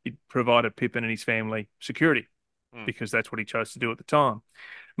 but it provided Pippen and his family security because that's what he chose to do at the time.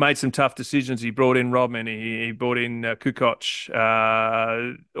 Made some tough decisions. He brought in Rodman. He brought in Kukoc,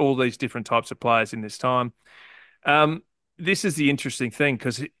 all these different types of players in this time. This is the interesting thing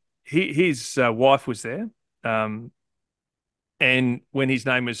because his wife was there. And when his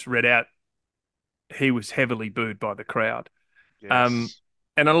name was read out, he was heavily booed by the crowd. Yes.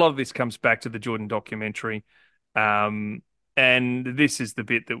 And a lot of this comes back to the Jordan documentary. And this is the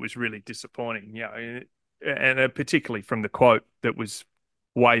bit that was really disappointing, and particularly from the quote that was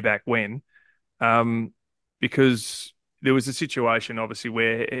way back when, because there was a situation, obviously,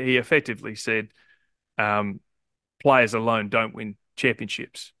 where he effectively said, players alone don't win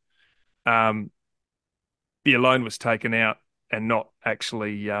championships. the alone was taken out and not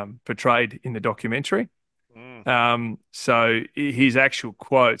actually portrayed in the documentary. Mm. So his actual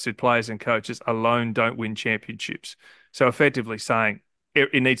quote said players and coaches alone don't win championships. So effectively saying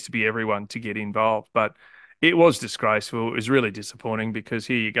it needs to be everyone to get involved. But it was disgraceful. It was really disappointing because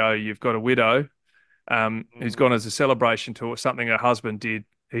here you go, you've got a widow who's gone as a celebration to something her husband did.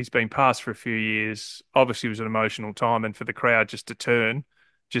 He's been passed for a few years. Obviously, it was an emotional time, and for the crowd just to turn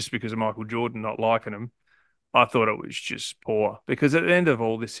just because of Michael Jordan not liking him, I thought it was just poor. Because at the end of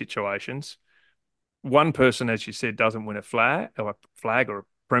all these situations, one person, as you said, doesn't win a flag or a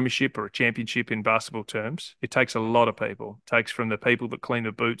premiership or a championship in basketball terms. It takes a lot of people. It takes from the people that clean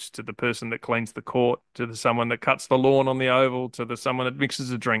the boots to the person that cleans the court to the someone that cuts the lawn on the oval to the someone that mixes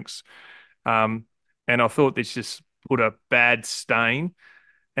the drinks. And I thought this just put a bad stain.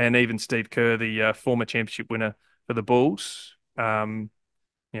 And even Steve Kerr, the former championship winner for the Bulls,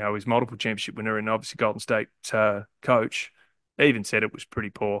 he's multiple championship winner and obviously Golden State coach, even said it was pretty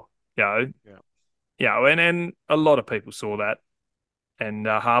poor. Yeah. And a lot of people saw that. And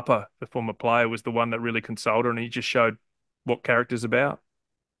Harper, the former player, was the one that really consoled her, and he just showed what character's about.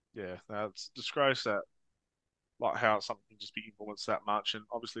 Yeah, it's a disgrace that like how something can just be influenced that much, and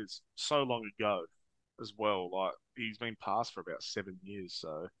obviously it's so long ago as well. Like he's been passed for about 7 years,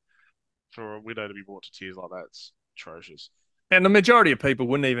 so for a widow to be brought to tears like that, it's atrocious. And the majority of people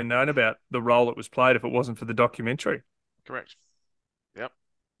wouldn't even known about the role it was played if it wasn't for the documentary. Correct. Yep.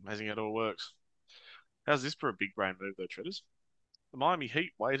 Amazing how it all works. How's this for a big brain move though, Treaders? The Miami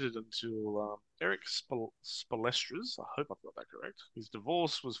Heat waited until Eric Spoelstra's, I hope I've got that correct, his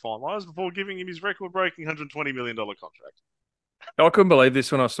divorce was finalised before giving him his record-breaking $120 million contract. I couldn't believe this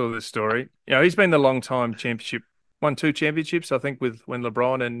when I saw this story. He's been the long-time championship, won 2 championships, I think, with when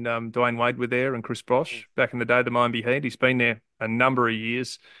LeBron and Dwayne Wade were there and Chris Bosh back in the day, the Miami Heat. He's been there a number of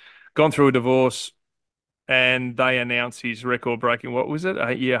years, gone through a divorce, and they announced his record-breaking, what was it,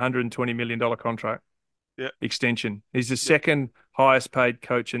 a year, $120 million contract. Yep. Extension. He's the second highest paid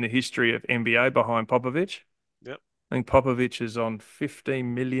coach in the history of NBA behind Popovich. Yep. I think Popovich is on $15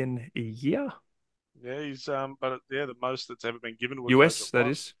 million a year. Yeah, he's the most that's ever been given to a US, coach that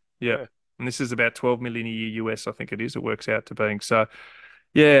is. Yeah. And this is about 12 million a year US, I think it is. It works out to being. So,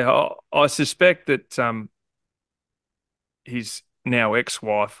 yeah, I suspect that his now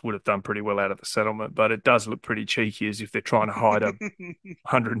ex-wife would have done pretty well out of the settlement, but it does look pretty cheeky as if they're trying to hide a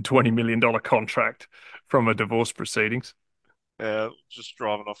 $120 million contract from a divorce proceedings. Just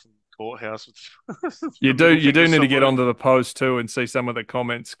driving off from the courthouse with you do need to get onto the post too and see some of the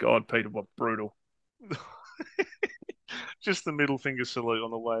comments. God, Peter, what brutal. Just the middle finger salute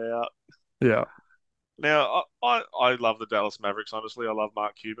on the way out. Yeah. Now, I love the Dallas Mavericks. Honestly, I love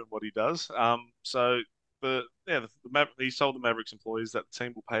Mark Cuban, what he does. He told the Mavericks employees that the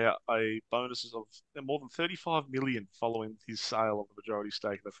team will pay out bonuses of more than $35 million following his sale of the majority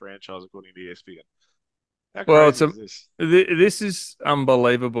stake in the franchise, according to ESPN. How crazy is this? This is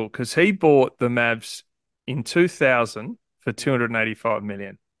unbelievable because he bought the Mavs in 2000 for $285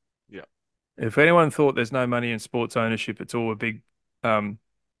 million. Yeah. If anyone thought there's no money in sports ownership, it's all a big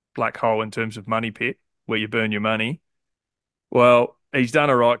black hole in terms of money pit where you burn your money. Well, he's done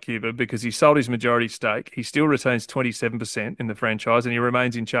a right, Cuba, because he sold his majority stake. He still retains 27% in the franchise and he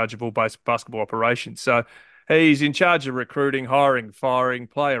remains in charge of all basketball operations. So he's in charge of recruiting, hiring, firing,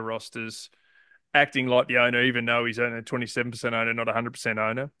 player rosters, acting like the owner, even though he's only a 27% owner, not 100%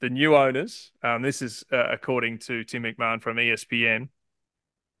 owner. The new owners, this is according to Tim McMahon from ESPN,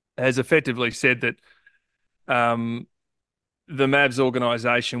 has effectively said that the Mavs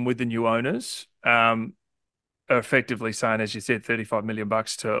organisation with the new owners are effectively saying, as you said, $35 million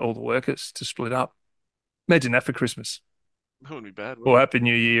to all the workers to split up. Imagine that for Christmas. That wouldn't be bad. Or Happy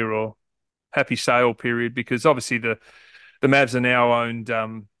New Year or happy sale period, because obviously the Mavs are now owned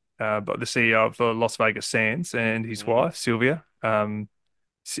by the CEO of the Las Vegas Sands and his wife, Sylvia,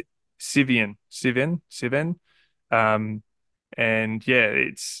 Sivian. And yeah,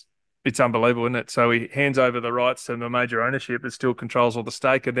 it's unbelievable, isn't it? So he hands over the rights to the major ownership and still controls all the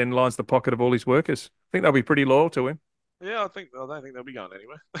stake and then lines the pocket of all his workers. I think they'll be pretty loyal to him. Yeah, I don't think they'll be going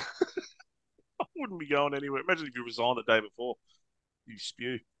anywhere. I wouldn't be going anywhere. Imagine if you resigned the day before. You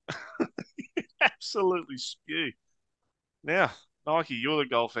spew. You absolutely spew. Now, Nike, you're the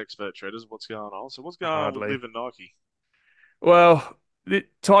golf expert, Treaders. What's going on? So what's going on with LIV and Nike? Well,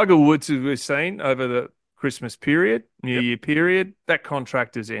 Tiger Woods, as we've seen over the Christmas period, New Year period, that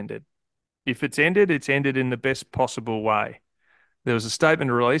contract has ended. If it's ended in the best possible way. There was a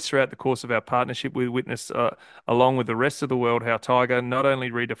statement released throughout the course of our partnership. We witnessed, along with the rest of the world, how Tiger not only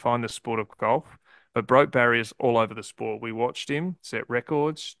redefined the sport of golf, but broke barriers all over the sport. We watched him set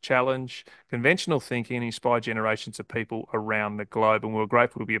records, challenge conventional thinking, and inspire generations of people around the globe. And we're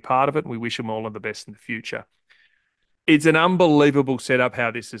grateful to be a part of it. And we wish him all of the best in the future. It's an unbelievable setup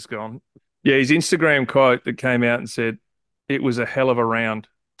how this has gone. Yeah, his Instagram quote that came out and said, "It was a hell of a round,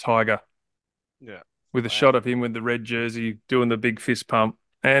 Tiger," Yeah. with a shot of him with the red jersey doing the big fist pump.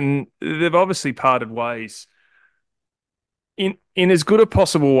 And they've obviously parted ways in as good a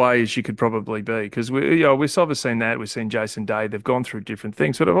possible way as you could probably be, because we've obviously seen that. We've seen Jason Day. They've gone through different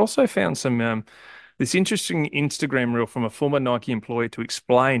things, but I've also found some this interesting Instagram reel from a former Nike employee to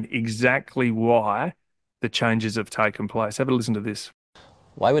explain exactly why the changes have taken place. Have a listen to this.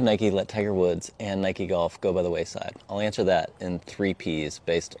 Why would Nike let Tiger Woods and Nike Golf go by the wayside? I'll answer that in 3 Ps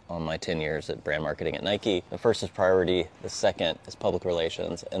based on my 10 years at brand marketing at Nike. The first is priority, the second is public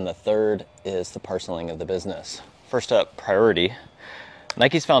relations, and the third is the parceling of the business. First up, priority.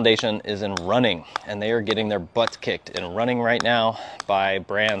 Nike's foundation is in running, and they are getting their butts kicked in running right now by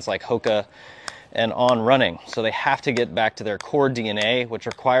brands like Hoka and On Running. So they have to get back to their core DNA, which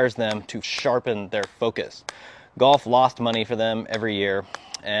requires them to sharpen their focus. Golf lost money for them every year,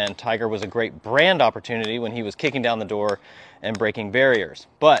 and Tiger was a great brand opportunity when he was kicking down the door and breaking barriers.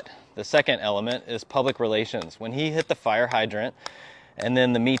 But the second element is public relations. When he hit the fire hydrant and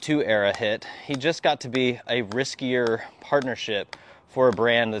then the Me Too era hit, he just got to be a riskier partnership for a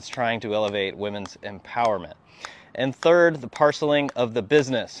brand that's trying to elevate women's empowerment. And third, the parceling of the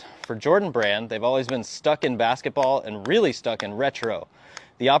business. For Jordan Brand, they've always been stuck in basketball and really stuck in retro.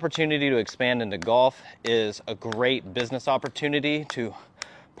 The opportunity to expand into golf is a great business opportunity to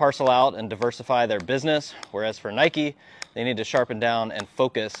parcel out and diversify their business, whereas for Nike, they need to sharpen down and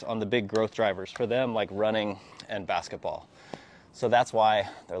focus on the big growth drivers for them, like running and basketball. So that's why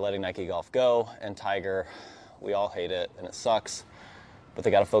they're letting Nike Golf go, and Tiger, we all hate it and it sucks, but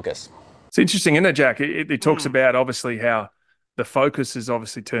they got to focus. It's interesting, isn't it, Jack? It talks about obviously how the focus has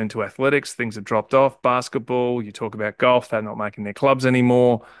obviously turned to athletics. Things have dropped off. Basketball, you talk about golf, they're not making their clubs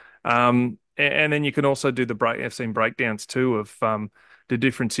anymore. And then you can also do I've seen breakdowns too of the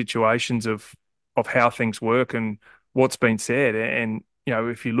different situations of how things work and what's been said. And,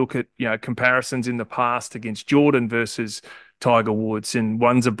 if you look at, comparisons in the past against Jordan versus Tiger Woods, and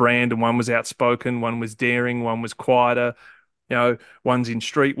one's a brand and one was outspoken, one was daring, one was quieter. One's in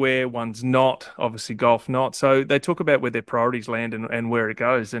streetwear, one's not, obviously golf not. So they talk about where their priorities land and where it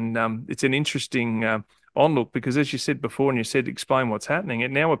goes. And it's an interesting onlook because, as you said before, and you said explain what's happening,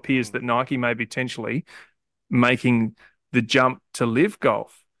 it now appears that Nike may be potentially making the jump to LIV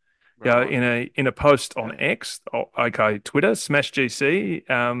Golf. Right. In a post on X, Twitter, Smash GC,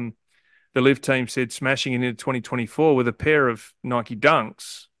 the LIV team said smashing into 2024 with a pair of Nike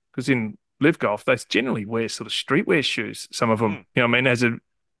Dunks, because in LIV Golf, they generally wear sort of streetwear shoes. Some of them, as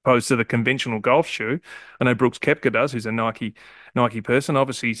opposed to the conventional golf shoe. I know Brooks Koepka does, who's a Nike person.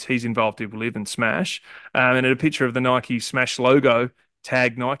 Obviously, he's involved with LIV and Smash. And a picture of the Nike Smash logo,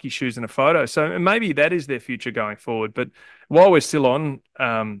 tagged Nike shoes in a photo. So maybe that is their future going forward. But while we're still on,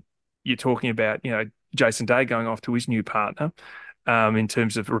 you're talking about, Jason Day going off to his new partner in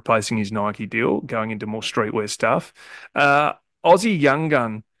terms of replacing his Nike deal, going into more streetwear stuff. Aussie young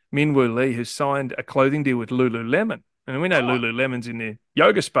gun Minwoo Lee has signed a clothing deal with Lululemon. And we know Lululemon's in the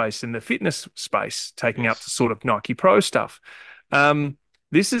yoga space and the fitness space, taking up the sort of Nike Pro stuff.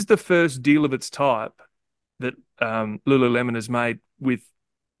 This is the first deal of its type that Lululemon has made with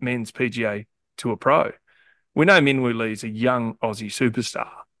men's PGA Tour Pro. We know Minwoo Lee's a young Aussie superstar.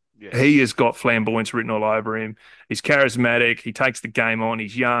 Yes. He has got flamboyance written all over him. He's charismatic. He takes the game on.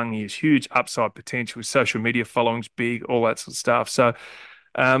 He's young. He has huge upside potential. His social media following's big, all that sort of stuff. So,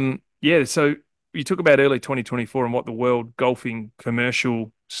 so you talk about early 2024 and what the world golfing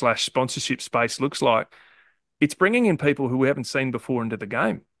commercial/sponsorship space looks like. It's bringing in people who we haven't seen before into the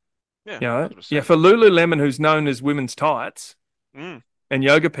game. Yeah, for Lululemon, who's known as women's tights and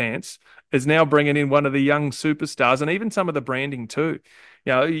yoga pants, is now bringing in one of the young superstars, and even some of the branding too.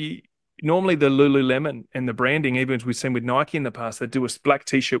 Normally the Lululemon and the branding, even as we've seen with Nike in the past, they do a black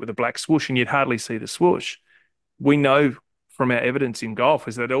T-shirt with a black swoosh, and you'd hardly see the swoosh. We know from our evidence in golf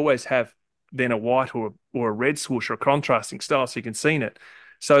is they'd always have then a white or a red swoosh or a contrasting style, so you can see it.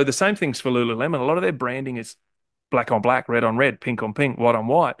 So the same thing's for Lululemon. A lot of their branding is black on black, red on red, pink on pink, white on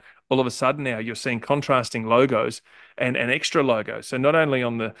white. All of a sudden now you're seeing contrasting logos and extra logos. So not only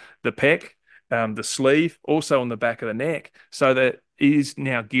on the pec, the sleeve, also on the back of the neck. So that is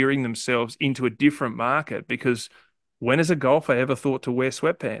now gearing themselves into a different market, because when has a golfer ever thought to wear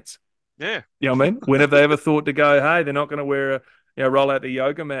sweatpants? Yeah. You know what I mean? When have they ever thought to go, hey, they're not going to wear roll out the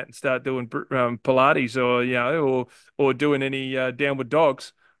yoga mat and start doing Pilates or doing any downward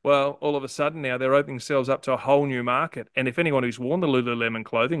dogs Well, all of a sudden now they're opening themselves up to a whole new market. And if anyone who's worn the Lululemon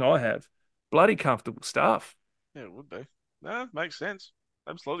clothing, I have, bloody comfortable stuff. Yeah, it would be. No, makes sense.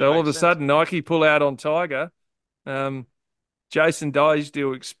 Absolutely. So all of makes a sense. sudden Nike pull out on Tiger. Jason Dye's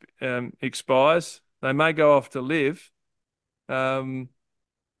deal expires. They may go off to LIV. And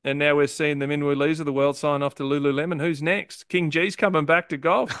now we're seeing the Minwoo Lees of the world sign off to Lululemon. Who's next? King G's coming back to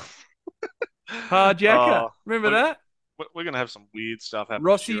golf. Hard Jacker. Remember that? We're going to have some weird stuff happen this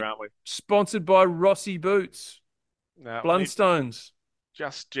Rossi, year, aren't we? sponsored by Rossi Boots. No, Blundstones.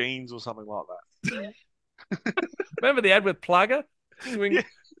 Just jeans or something like that. Remember the ad with Plugger? Swing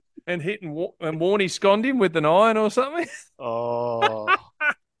and hit and Warnie sconned him with an iron or something? Oh,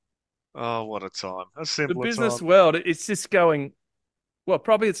 what a time. A simpler The business time. world, it's just going, well,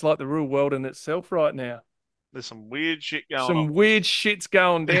 probably it's like the real world in itself right now. There's some weird shit going on. Some weird shit's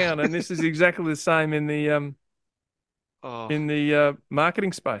going down, and this is exactly the same in the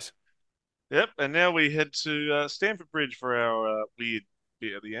marketing space. Yep, and now we head to Stamford Bridge for our weird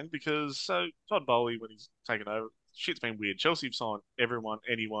bit at the end, because Todd Bowley, when he's taken over, shit's been weird. Chelsea have signed everyone,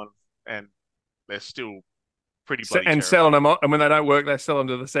 anyone, and they're still pretty bloody terrible. Selling them, and when they don't work, they sell them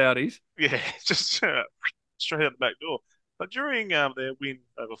to the Saudis. Yeah, just straight out the back door. But during their win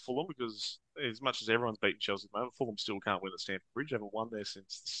over Fulham, because as much as everyone's beaten Chelsea at the moment, Fulham still can't win at Stamford Bridge. They haven't won there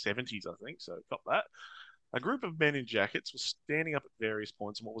since the 70s, I think, so got that. A group of men in jackets was standing up at various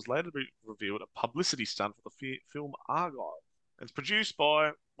points in what was later revealed a publicity stunt for the film Argyle. It's produced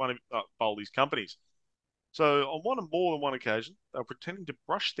by one of Bowley's companies. So on more than one occasion, they were pretending to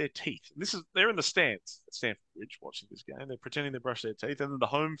brush their teeth. And they're in the stands at Stamford Bridge watching this game. They're pretending to brush their teeth, and then the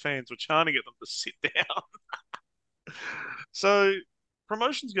home fans were chanting at them to sit down. So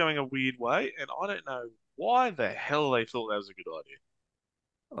promotion's going a weird way, and I don't know why the hell they thought that was a good idea.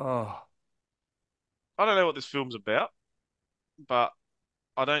 Oh, I don't know what this film's about, but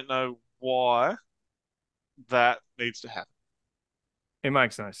I don't know why that needs to happen. it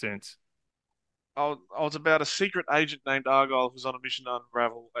makes no sense. I was about a secret agent named Argyle who's on a mission to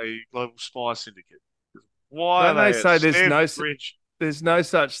unravel a global spy syndicate. Why Don't they say there's no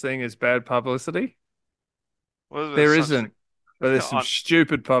such thing as bad publicity? Well, There isn't. But there's some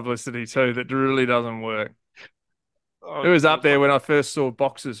stupid publicity too that really doesn't work. It was up there when I first saw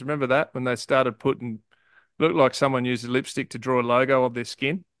boxers. Remember that? When they started looked like someone used a lipstick to draw a logo of their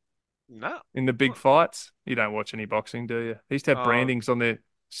skin? No. In the big fights? You don't watch any boxing, do you? They used to have brandings on their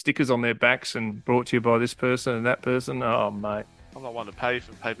stickers on their backs and brought to you by this person and that person. Oh, mate. I'm not one to pay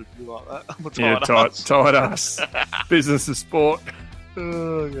for pay-per-view like that. I'm a tight ass. Business is sport.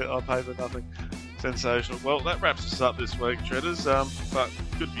 Oh, yeah, I pay for nothing. Sensational. Well, that wraps us up this week, Treaders. But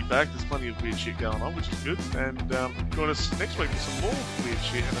good to be back. There's plenty of weird shit going on, which is good. And join us next week for some more weird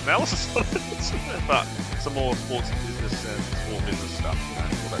shit and analysis on it. But some more sports and business and small business stuff.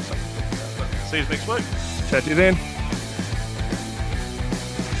 All that stuff. But see you next week. Chat to you then.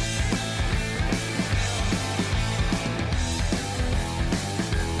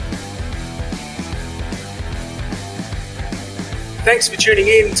 Thanks for tuning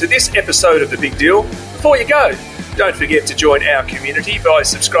in to this episode of The Big Deal. Before you go, don't forget to join our community by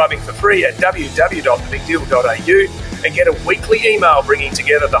subscribing for free at www.thebigdeal.au and get a weekly email bringing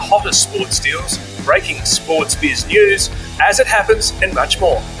together the hottest sports deals, breaking sports biz news, as it happens, and much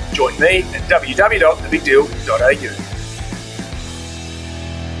more. Join me at www.thebigdeal.au.